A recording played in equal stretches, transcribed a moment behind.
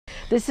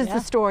This is the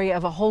story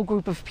of a whole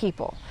group of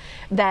people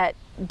that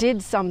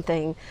did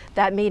something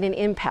that made an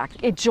impact.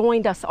 It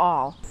joined us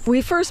all.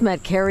 We first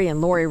met Carrie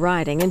and Lori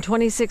Riding in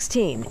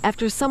 2016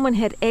 after someone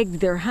had egged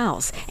their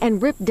house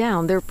and ripped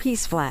down their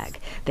peace flag.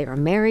 They are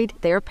married,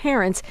 they are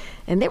parents,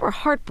 and they were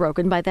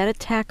heartbroken by that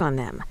attack on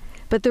them.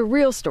 But the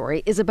real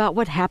story is about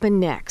what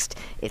happened next.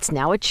 It's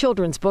now a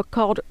children's book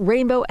called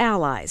Rainbow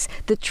Allies,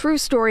 the true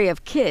story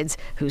of kids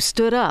who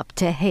stood up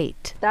to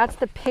hate. That's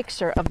the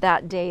picture of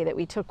that day that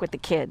we took with the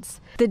kids.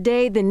 The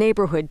day the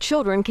neighborhood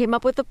children came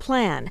up with a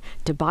plan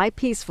to buy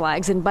peace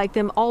flags and bike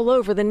them all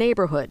over the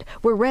neighborhood,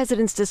 where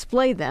residents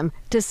displayed them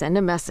to send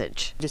a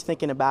message. Just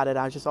thinking about it,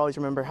 I just always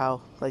remember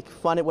how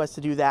fun it was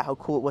to do that, how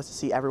cool it was to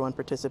see everyone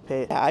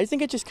participate. I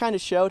think it just kind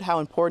of showed how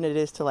important it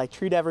is to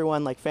treat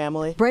everyone like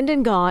family.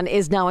 Brendan Gaughan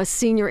is now a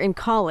senior in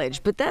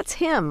college, but that's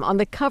him on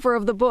the cover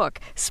of the book,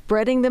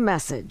 spreading the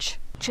message.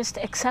 Just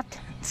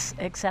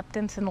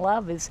acceptance and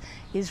love is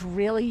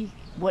really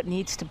what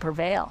needs to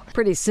prevail.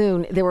 Pretty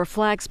soon, there were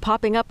flags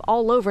popping up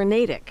all over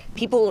Natick.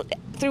 People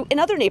in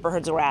other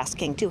neighborhoods were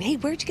asking too, hey,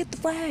 where'd you get the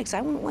flags?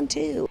 I want one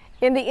too.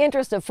 In the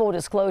interest of full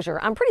disclosure,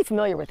 I'm pretty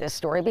familiar with this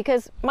story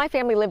because my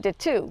family lived it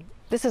too.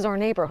 This is our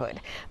neighborhood.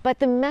 But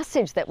the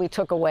message that we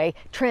took away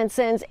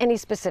transcends any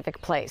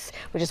specific place,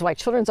 which is why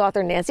children's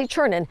author Nancy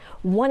Chernin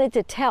wanted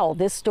to tell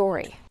this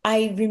story.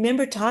 I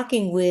remember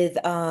talking with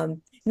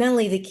not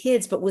only the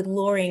kids, but with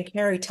Lori and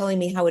Carrie telling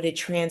me how it had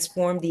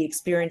transformed the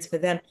experience for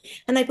them.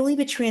 And I believe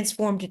it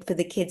transformed it for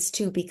the kids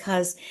too,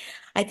 because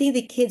I think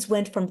the kids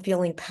went from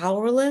feeling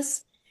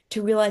powerless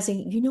to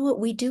realizing, you know what,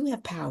 we do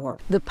have power.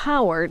 The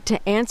power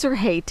to answer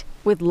hate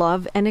with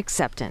love and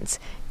acceptance.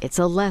 It's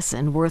a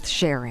lesson worth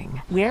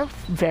sharing. We're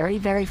very,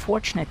 very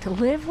fortunate to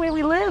live where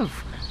we live.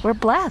 We're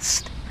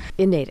blessed.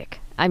 In Natick,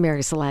 I'm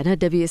Mary Saladna,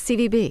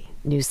 WCVB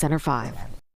News Center 5.